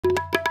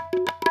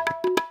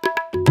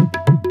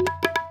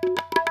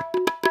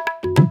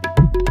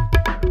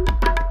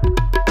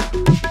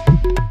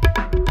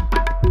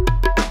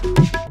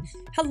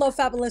Hello,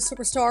 fabulous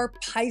superstar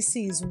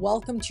Pisces.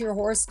 Welcome to your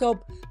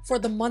horoscope for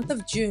the month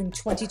of June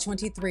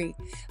 2023.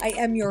 I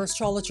am your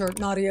astrologer,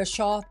 Nadiya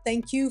Shah.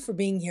 Thank you for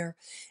being here.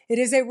 It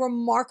is a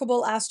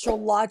remarkable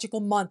astrological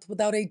month,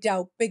 without a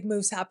doubt. Big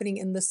moves happening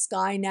in the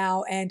sky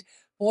now, and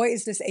boy,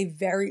 is this a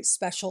very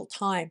special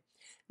time.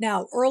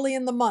 Now, early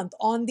in the month,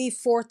 on the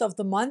 4th of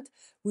the month,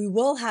 we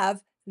will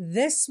have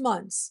this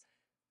month's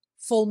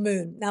full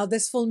moon. Now,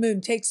 this full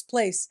moon takes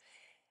place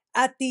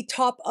at the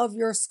top of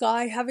your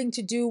sky, having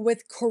to do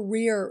with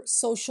career,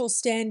 social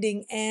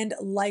standing, and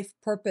life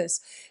purpose.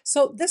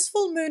 So this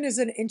full moon is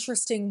an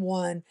interesting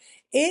one.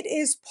 It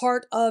is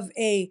part of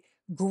a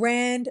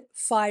grand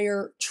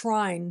fire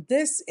trine.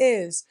 This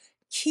is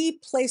key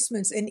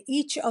placements in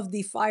each of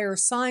the fire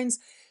signs,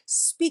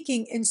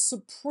 speaking in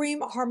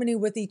supreme harmony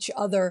with each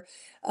other.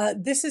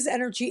 This is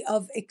energy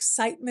of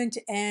excitement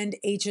and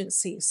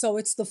agency. So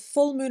it's the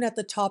full moon at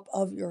the top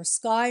of your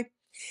sky.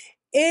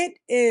 It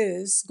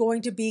is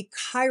going to be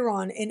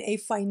Chiron in a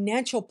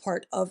financial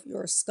part of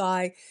your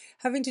sky,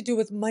 having to do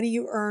with money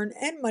you earn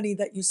and money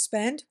that you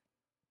spend.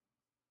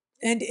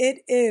 And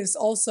it is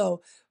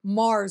also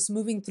Mars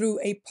moving through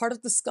a part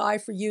of the sky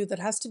for you that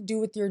has to do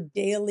with your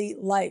daily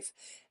life.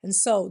 And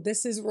so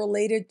this is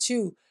related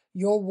to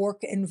your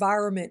work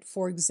environment,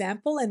 for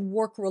example, and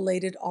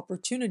work-related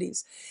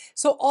opportunities.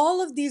 So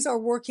all of these are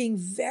working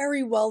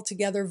very well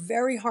together,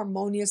 very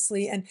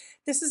harmoniously. And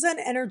this is an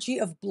energy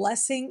of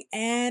blessing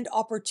and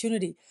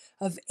opportunity,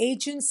 of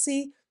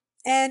agency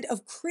and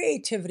of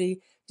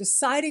creativity,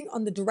 deciding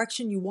on the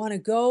direction you want to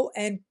go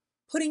and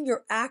putting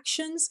your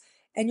actions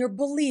and your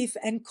belief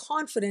and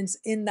confidence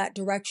in that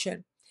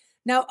direction.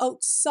 Now,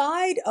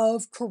 outside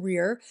of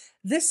career,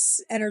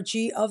 this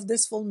energy of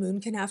this full moon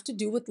can have to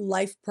do with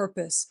life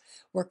purpose,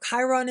 where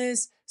Chiron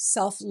is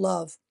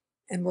self-love,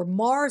 and where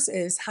Mars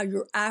is how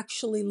you're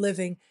actually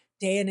living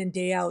day in and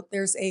day out.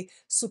 There's a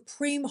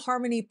supreme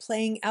harmony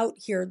playing out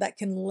here that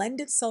can lend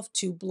itself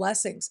to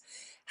blessings.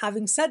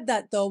 Having said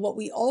that, though, what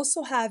we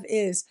also have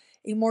is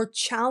a more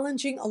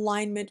challenging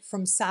alignment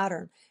from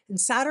Saturn. And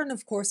Saturn,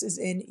 of course, is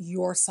in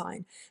your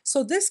sign.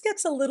 So this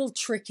gets a little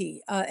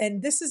tricky.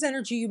 And this is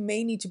energy you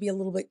may need to be a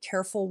little bit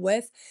careful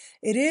with.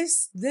 It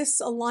is this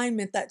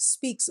alignment that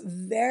speaks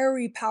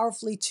very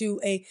powerfully to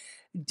a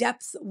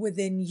depth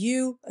within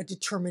you, a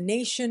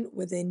determination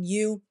within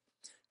you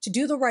to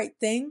do the right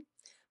thing,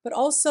 but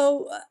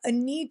also a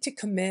need to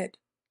commit,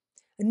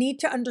 a need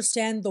to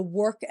understand the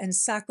work and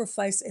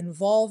sacrifice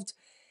involved,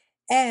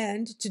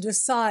 and to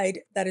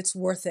decide that it's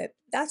worth it.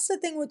 That's the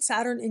thing with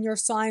Saturn in your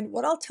sign.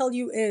 What I'll tell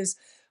you is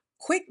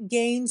quick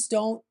gains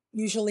don't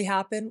usually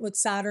happen with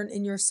Saturn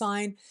in your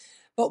sign.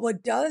 But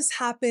what does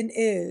happen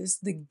is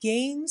the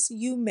gains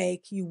you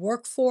make, you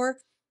work for,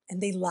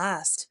 and they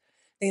last.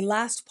 They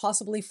last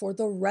possibly for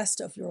the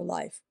rest of your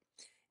life.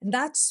 And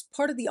that's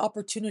part of the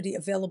opportunity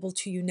available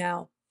to you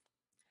now.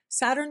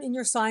 Saturn in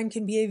your sign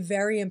can be a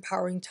very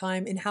empowering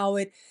time in how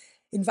it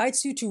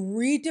invites you to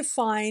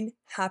redefine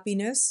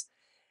happiness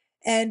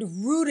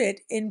and root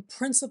it in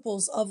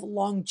principles of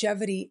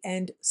longevity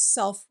and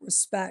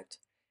self-respect.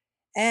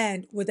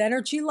 And with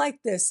energy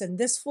like this and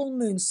this full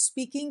moon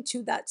speaking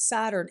to that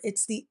Saturn,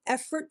 it's the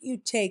effort you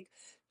take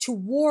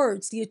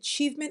towards the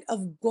achievement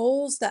of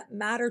goals that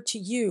matter to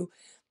you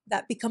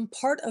that become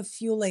part of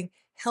fueling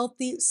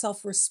healthy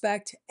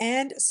self-respect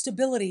and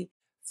stability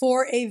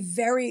for a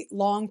very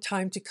long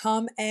time to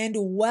come. And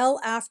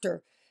well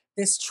after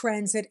this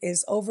transit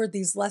is over,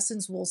 these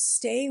lessons will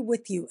stay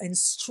with you and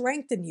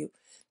strengthen you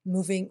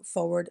moving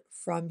forward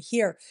from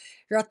here.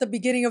 You're at the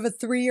beginning of a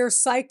 3-year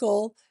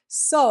cycle,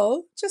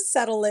 so just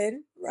settle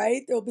in,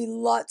 right? There'll be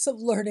lots of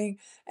learning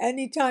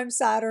anytime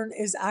Saturn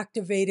is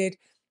activated,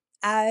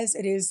 as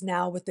it is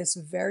now with this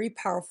very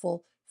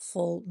powerful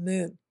full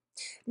moon.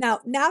 Now,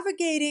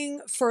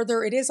 navigating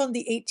further, it is on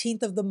the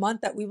 18th of the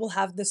month that we will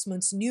have this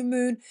month's new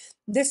moon.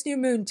 This new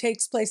moon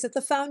takes place at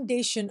the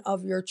foundation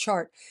of your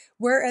chart,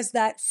 whereas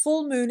that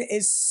full moon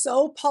is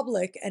so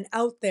public and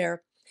out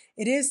there.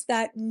 It is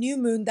that new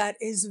moon that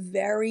is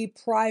very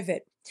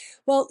private.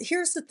 Well,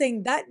 here's the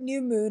thing. That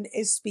new moon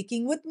is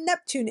speaking with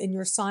Neptune in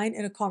your sign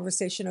in a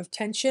conversation of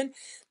tension,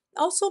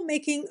 also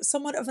making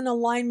somewhat of an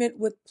alignment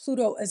with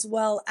Pluto as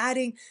well,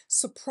 adding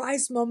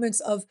surprise moments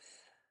of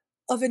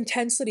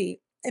intensity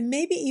and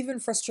maybe even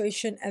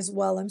frustration as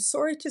well. I'm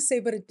sorry to say,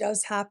 but it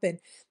does happen.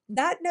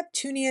 That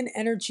Neptunian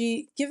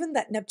energy, given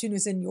that Neptune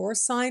is in your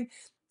sign,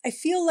 I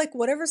feel like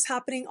whatever's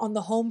happening on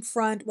the home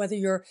front, whether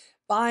you're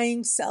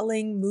buying,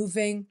 selling,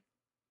 moving,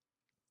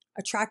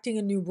 attracting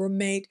a new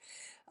roommate,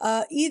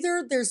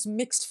 either there's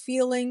mixed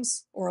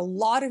feelings or a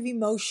lot of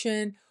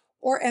emotion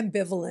or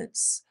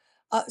ambivalence.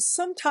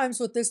 Sometimes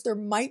with this, there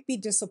might be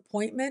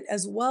disappointment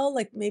as well.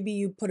 Like maybe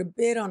you put a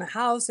bid on a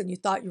house and you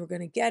thought you were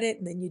going to get it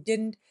and then you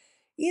didn't.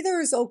 Either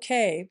is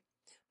okay,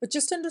 but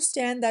just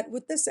understand that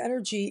with this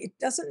energy, it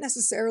doesn't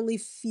necessarily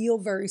feel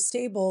very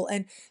stable.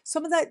 And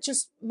some of that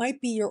just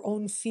might be your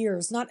own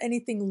fears, not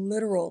anything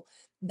literal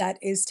that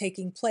is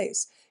taking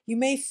place. You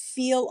may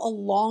feel a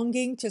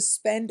longing to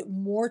spend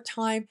more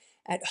time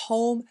at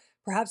home,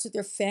 perhaps with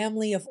your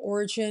family of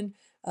origin,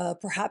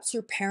 perhaps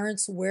your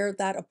parents where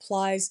that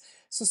applies.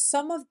 So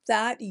some of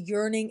that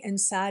yearning and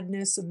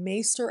sadness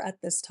may stir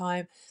at this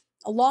time,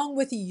 along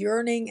with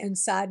yearning and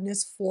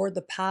sadness for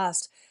the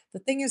past. The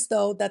thing is,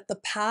 though, that the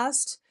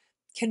past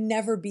can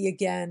never be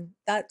again.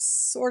 That's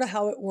sort of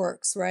how it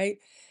works, right?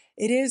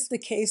 It is the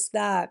case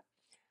that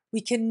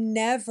we can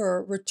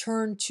never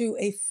return to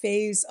a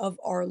phase of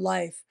our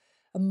life,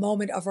 a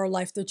moment of our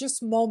life. They're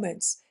just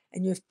moments,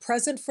 and you're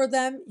present for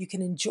them. You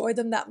can enjoy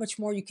them that much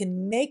more. You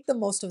can make the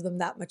most of them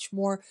that much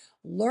more,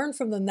 learn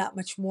from them that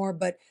much more.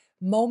 But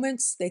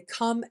moments, they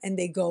come and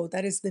they go.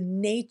 That is the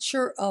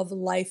nature of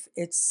life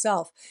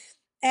itself.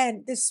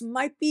 And this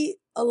might be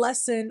a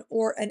lesson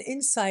or an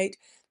insight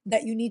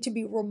that you need to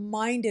be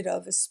reminded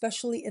of,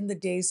 especially in the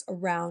days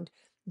around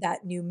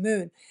that new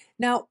moon.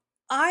 Now,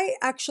 I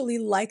actually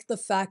like the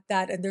fact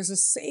that, and there's a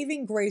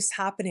saving grace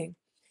happening,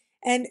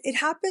 and it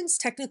happens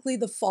technically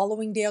the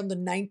following day on the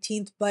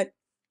 19th, but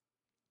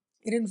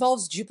it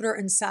involves Jupiter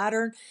and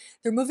Saturn.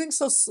 They're moving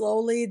so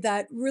slowly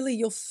that really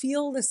you'll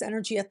feel this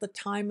energy at the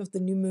time of the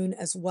new moon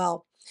as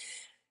well.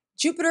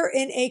 Jupiter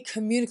in a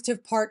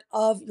communicative part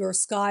of your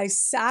sky,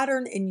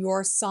 Saturn in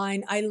your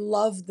sign. I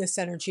love this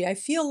energy. I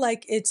feel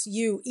like it's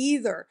you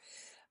either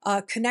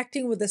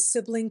connecting with a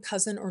sibling,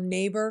 cousin, or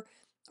neighbor,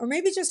 or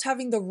maybe just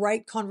having the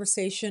right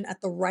conversation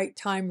at the right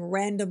time,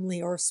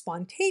 randomly or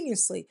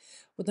spontaneously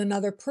with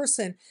another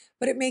person.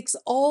 But it makes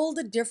all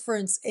the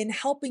difference in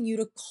helping you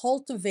to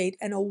cultivate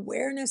an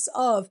awareness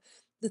of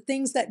the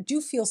things that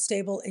do feel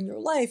stable in your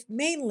life,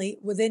 mainly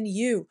within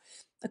you.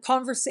 A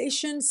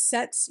conversation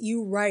sets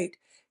you right,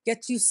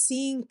 gets you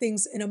seeing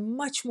things in a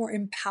much more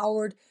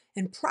empowered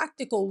and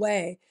practical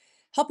way,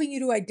 helping you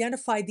to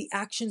identify the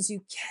actions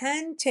you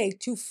can take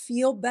to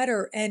feel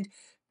better. And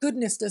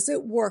goodness, does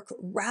it work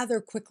rather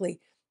quickly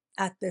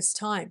at this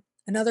time.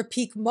 Another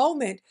peak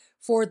moment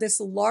for this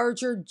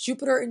larger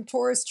Jupiter in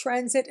Taurus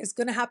transit is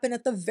going to happen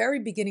at the very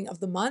beginning of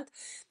the month.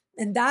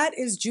 And that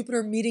is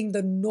Jupiter meeting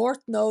the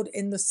North Node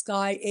in the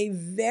sky, a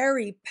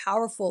very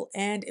powerful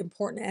and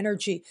important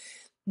energy.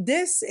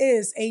 This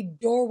is a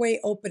doorway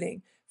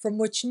opening from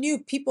which new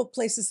people,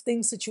 places,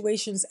 things,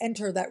 situations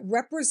enter that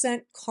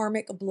represent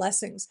karmic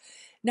blessings.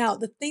 Now,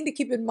 the thing to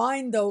keep in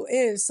mind, though,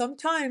 is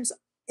sometimes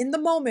in the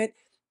moment,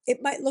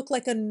 it might look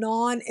like a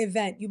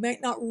non-event. You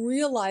might not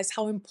realize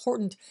how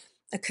important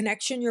a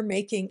connection you're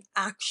making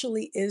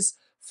actually is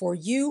for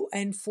you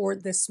and for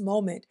this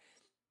moment.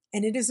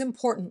 And it is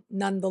important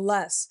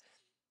nonetheless.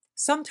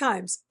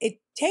 Sometimes it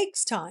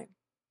takes time.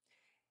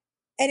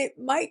 And it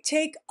might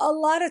take a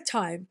lot of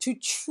time to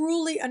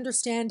truly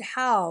understand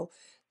how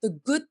the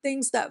good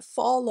things that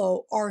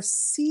follow are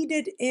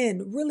seeded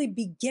in, really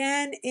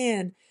began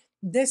in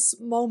this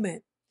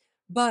moment.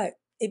 But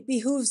it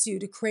behooves you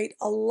to create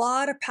a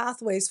lot of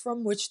pathways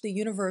from which the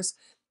universe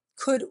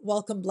could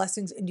welcome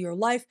blessings into your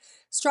life.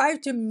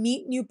 Strive to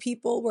meet new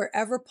people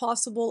wherever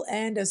possible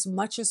and as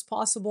much as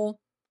possible.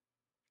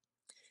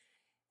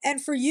 And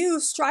for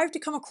you, strive to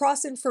come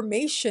across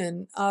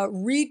information,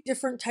 read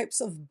different types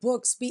of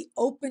books, be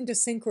open to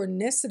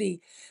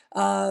synchronicity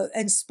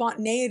and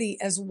spontaneity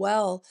as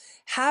well.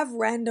 Have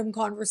random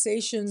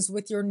conversations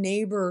with your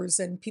neighbors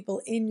and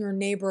people in your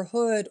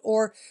neighborhood,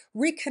 or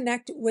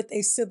reconnect with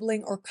a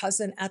sibling or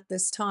cousin at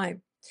this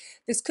time.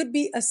 This could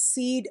be a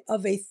seed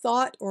of a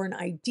thought or an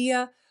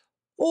idea,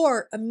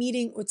 or a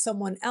meeting with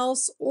someone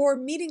else, or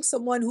meeting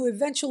someone who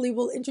eventually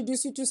will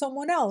introduce you to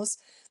someone else.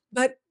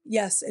 But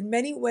yes, in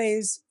many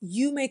ways,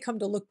 you may come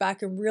to look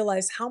back and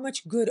realize how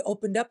much good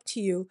opened up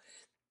to you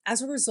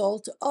as a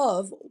result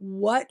of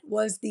what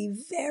was the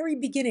very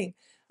beginning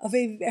of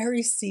a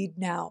very seed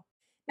now.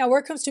 Now, where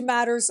it comes to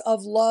matters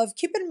of love,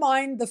 keep in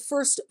mind the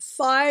first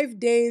 5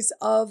 days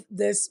of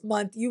this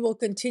month, you will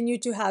continue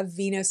to have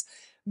Venus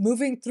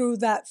moving through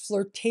that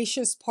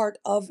flirtatious part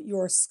of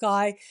your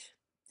sky.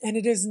 And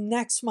it is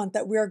next month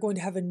that we are going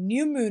to have a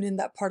new moon in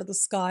that part of the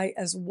sky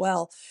as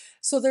well.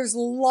 So there's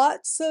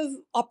lots of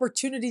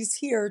opportunities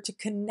here to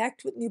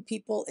connect with new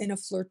people in a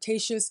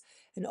flirtatious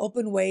and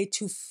open way,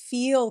 to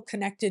feel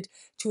connected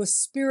to a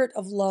spirit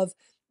of love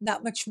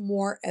that much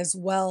more as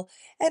well.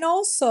 And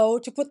also,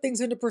 to put things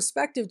into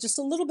perspective, just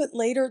a little bit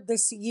later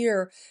this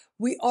year,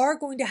 we are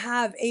going to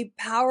have a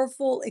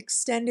powerful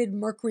extended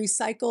Mercury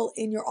cycle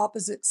in your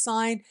opposite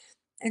sign.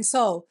 And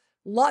so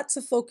lots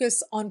of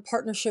focus on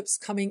partnerships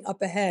coming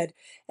up ahead.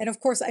 And of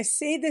course, I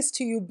say this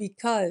to you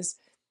because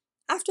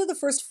after the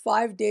first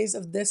 5 days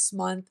of this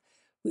month,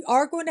 we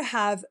are going to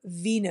have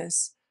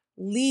Venus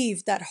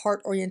leave that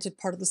heart-oriented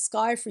part of the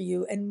sky for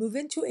you and move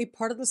into a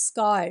part of the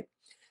sky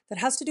that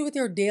has to do with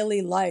your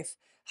daily life,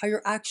 how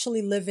you're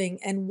actually living,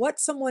 and what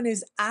someone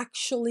is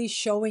actually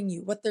showing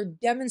you, what they're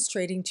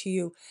demonstrating to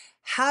you.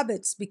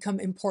 Habits become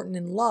important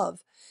in love.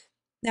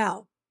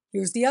 Now,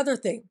 here's the other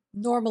thing.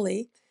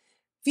 Normally,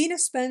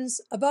 Venus spends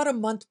about a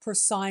month per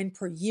sign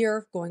per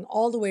year, going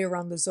all the way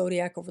around the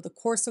zodiac over the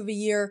course of a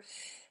year.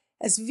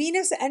 As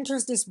Venus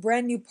enters this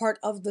brand new part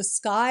of the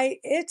sky,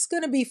 it's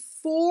going to be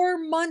 4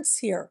 months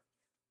here.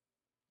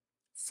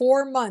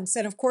 4 months.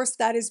 And of course,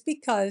 that is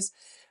because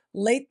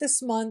Late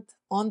this month,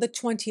 on the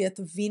 20th,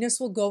 Venus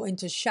will go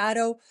into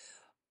shadow.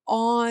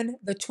 On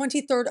the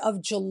 23rd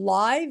of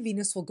July,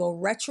 Venus will go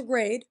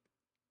retrograde.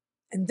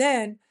 And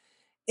then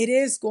it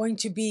is going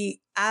to be,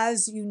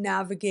 as you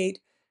navigate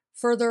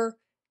further,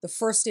 the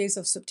first days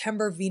of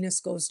September, Venus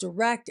goes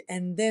direct.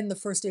 And then the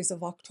first days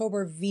of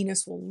October,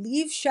 Venus will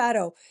leave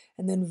shadow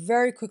and then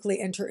very quickly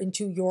enter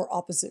into your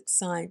opposite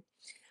sign.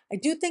 I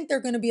do think there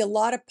are going to be a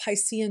lot of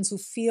Pisceans who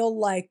feel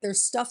like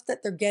there's stuff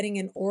that they're getting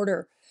in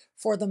order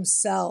for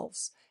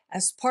themselves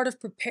as part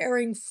of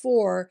preparing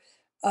for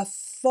a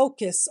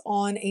focus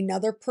on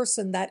another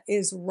person that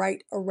is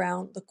right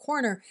around the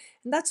corner.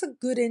 And that's a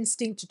good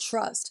instinct to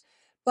trust.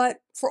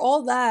 But for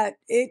all that,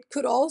 it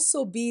could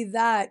also be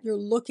that you're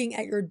looking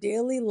at your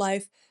daily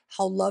life,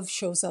 how love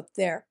shows up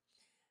there.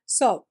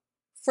 So,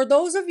 for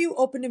those of you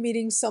open to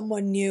meeting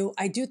someone new,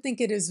 I do think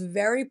it is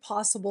very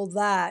possible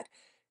that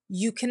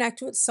you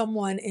connect with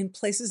someone in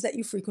places that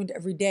you frequent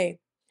every day.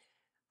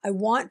 I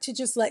want to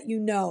just let you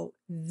know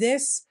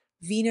this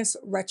Venus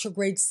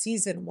retrograde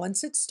season,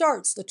 once it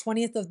starts, the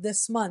 20th of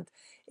this month,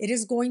 it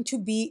is going to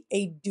be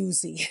a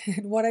doozy.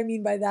 And what I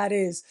mean by that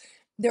is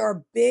there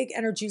are big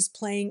energies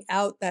playing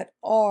out that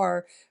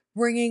are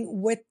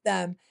bringing with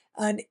them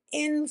an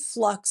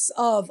influx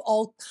of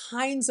all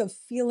kinds of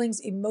feelings,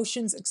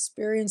 emotions,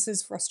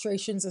 experiences,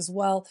 frustrations as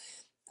well.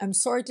 I'm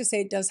sorry to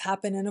say it does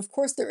happen. And of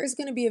course, there is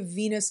going to be a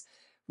Venus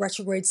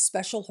retrograde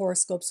special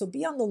horoscope, so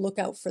be on the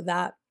lookout for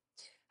that.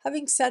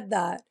 Having said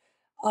that,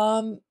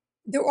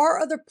 there are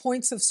other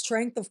points of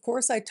strength. Of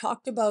course, I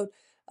talked about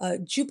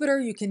Jupiter.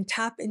 You can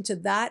tap into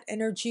that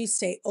energy,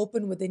 stay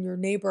open within your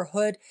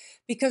neighborhood,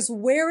 because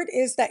where it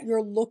is that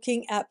you're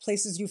looking at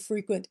places you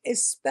frequent,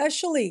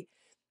 especially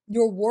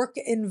your work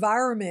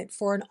environment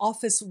for an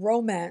office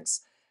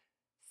romance,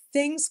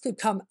 things could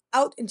come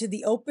out into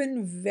the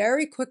open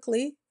very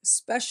quickly,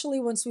 especially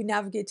once we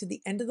navigate to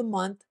the end of the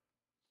month.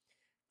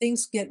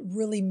 Things get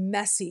really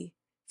messy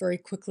very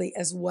quickly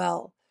as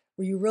well,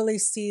 where you really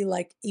see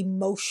like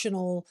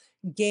emotional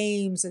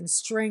games and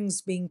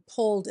strings being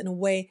pulled in a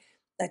way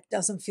that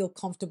doesn't feel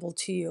comfortable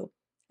to you.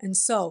 And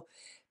so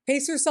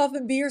pace yourself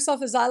and be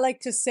yourself, as I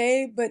like to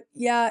say. But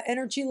yeah,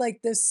 energy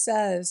like this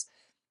says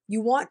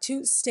you want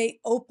to stay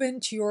open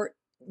to your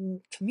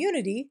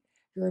community,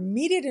 your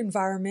immediate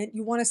environment.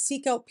 You want to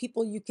seek out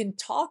people you can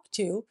talk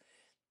to.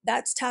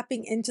 That's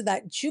tapping into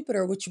that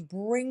Jupiter, which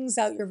brings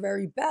out your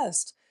very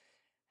best.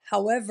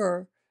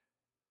 However,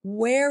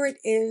 where it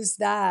is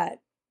that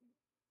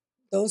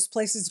those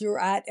places you're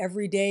at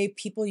every day,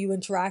 people you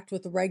interact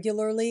with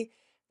regularly,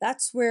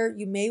 that's where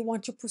you may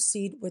want to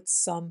proceed with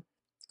some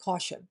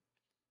caution.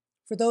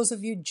 For those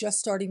of you just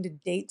starting to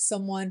date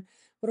someone,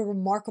 what a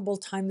remarkable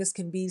time this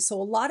can be.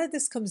 So a lot of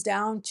this comes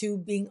down to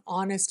being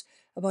honest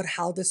about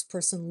how this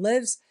person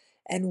lives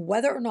and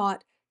whether or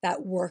not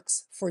that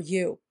works for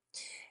you.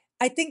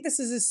 I think this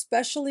is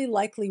especially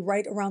likely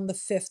right around the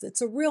 5th.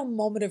 It's a real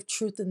moment of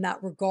truth in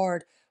that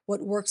regard,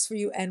 what works for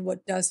you and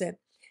what doesn't.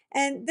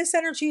 And this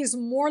energy is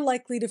more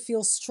likely to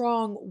feel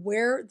strong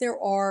where there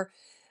are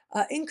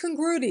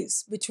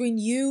incongruities between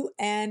you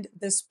and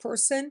this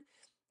person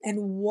and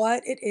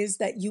what it is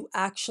that you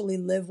actually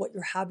live, what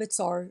your habits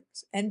are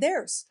and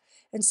theirs.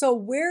 And so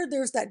where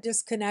there's that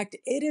disconnect,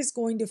 it is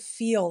going to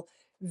feel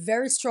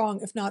very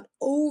strong, if not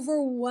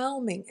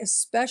overwhelming,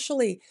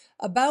 especially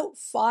about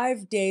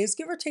 5 days,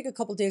 give or take a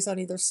couple days on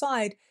either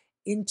side,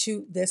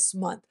 into this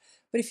month.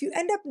 But if you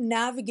end up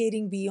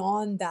navigating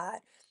beyond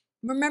that,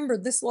 remember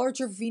this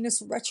larger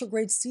Venus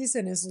retrograde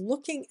season is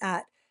looking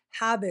at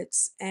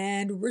habits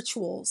and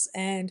rituals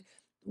and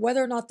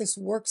whether or not this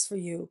works for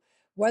you,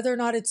 whether or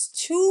not it's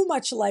too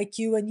much like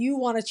you and you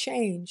want to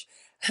change.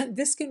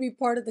 This can be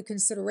part of the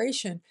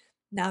consideration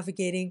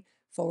navigating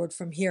forward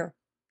from here.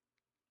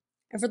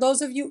 And for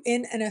those of you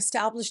in an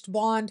established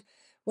bond,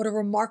 what a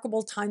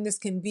remarkable time this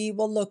can be.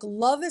 Well, look,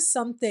 love is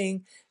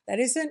something that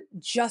isn't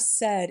just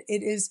said,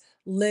 it is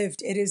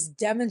lived, it is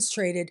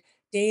demonstrated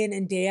day in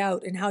and day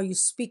out in how you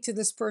speak to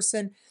this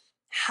person,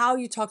 how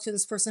you talk to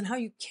this person, how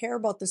you care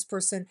about this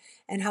person,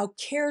 and how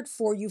cared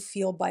for you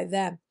feel by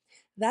them.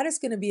 That is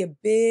going to be a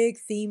big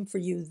theme for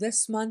you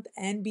this month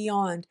and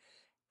beyond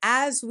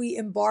as we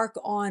embark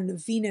on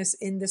Venus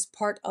in this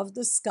part of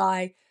the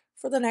sky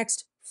for the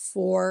next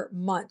 4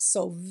 months.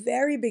 So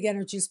very big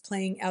energies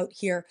playing out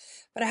here.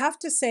 But I have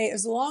to say,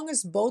 as long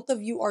as both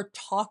of you are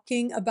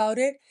talking about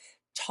it,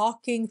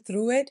 talking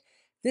through it,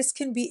 this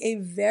can be a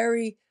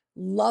very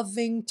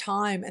loving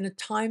time and a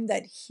time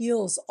that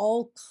heals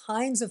all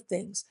kinds of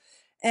things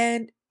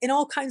and in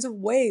all kinds of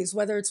ways,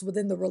 whether it's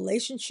within the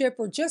relationship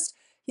or just,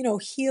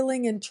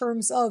 healing in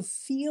terms of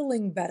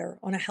feeling better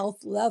on a health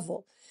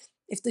level.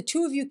 If the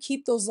two of you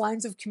keep those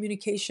lines of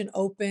communication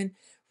open,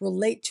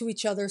 relate to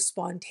each other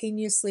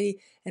spontaneously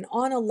and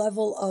on a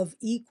level of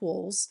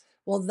equals,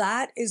 well,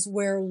 that is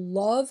where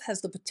love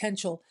has the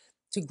potential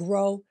to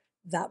grow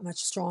that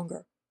much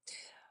stronger.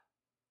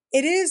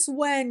 It is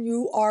when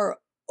you are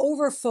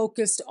over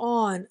focused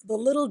on the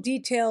little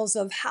details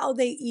of how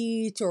they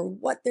eat or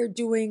what they're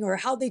doing or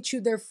how they chew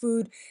their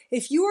food,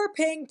 if you are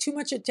paying too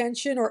much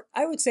attention, or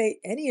I would say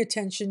any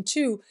attention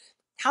to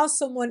how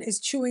someone is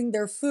chewing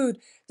their food,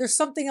 there's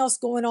something else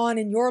going on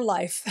in your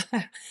life,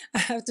 I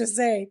have to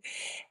say.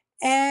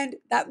 And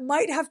that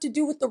might have to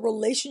do with the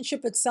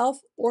relationship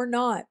itself or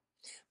not.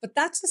 But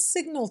that's a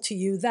signal to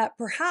you that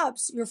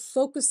perhaps you're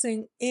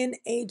focusing in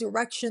a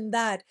direction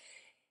that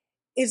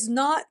is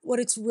not what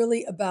it's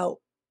really about.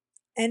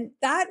 And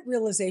that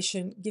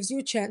realization gives you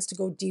a chance to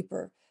go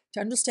deeper, to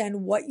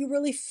understand what you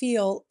really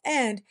feel,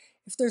 and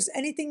if there's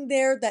anything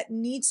there that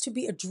needs to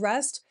be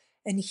addressed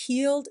and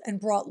healed and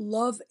brought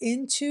love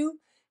into,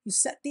 you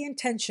set the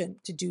intention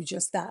to do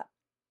just that.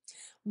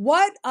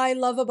 What I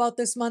love about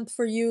this month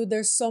for you,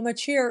 there's so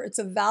much here. It's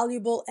a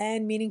valuable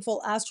and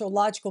meaningful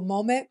astrological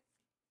moment.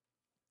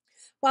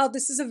 Wow,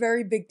 this is a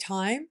very big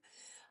time.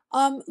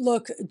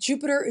 Look,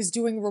 Jupiter is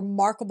doing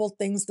remarkable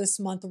things this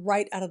month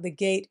right out of the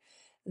gate.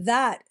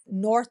 That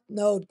North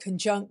Node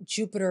conjunct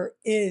Jupiter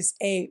is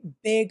a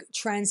big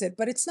transit,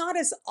 but it's not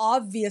as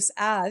obvious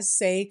as,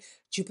 say,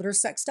 Jupiter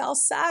sextile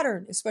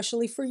Saturn,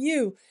 especially for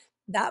you.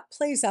 That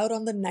plays out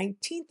on the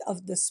 19th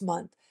of this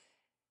month.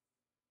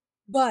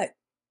 But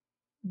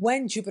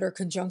when Jupiter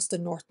conjuncts the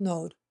North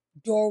Node,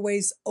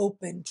 doorways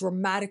open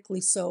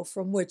dramatically so,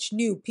 from which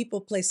new people,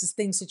 places,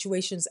 things,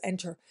 situations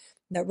enter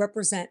that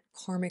represent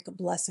karmic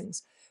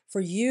blessings. For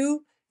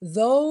you,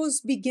 those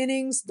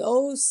beginnings,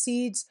 those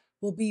seeds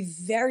will be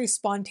very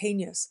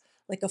spontaneous,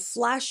 like a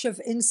flash of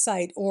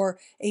insight or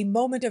a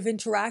moment of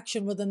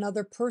interaction with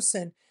another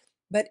person.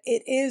 But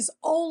it is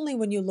only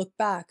when you look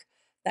back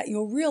that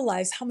you'll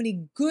realize how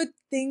many good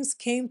things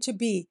came to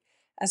be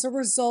as a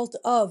result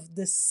of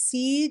the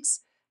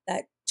seeds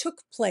that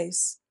took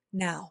place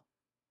now.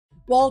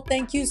 Well,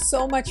 thank you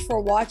so much for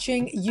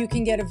watching. You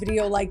can get a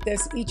video like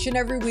this each and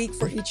every week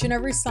for each and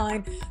every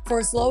sign for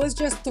as low as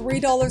just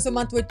 $3 a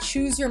month with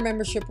Choose Your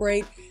Membership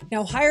Rate.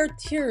 Now, higher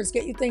tiers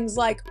get you things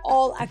like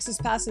all access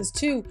passes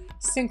to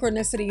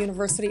Synchronicity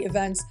University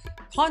events,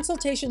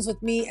 consultations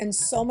with me, and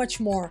so much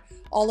more.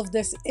 All of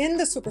this in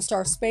the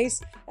Superstar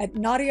space at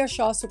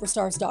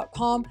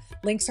NadiyaShahSuperstars.com.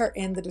 Links are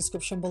in the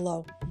description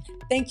below.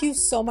 Thank you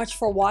so much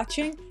for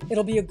watching.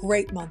 It'll be a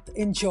great month.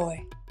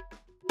 Enjoy.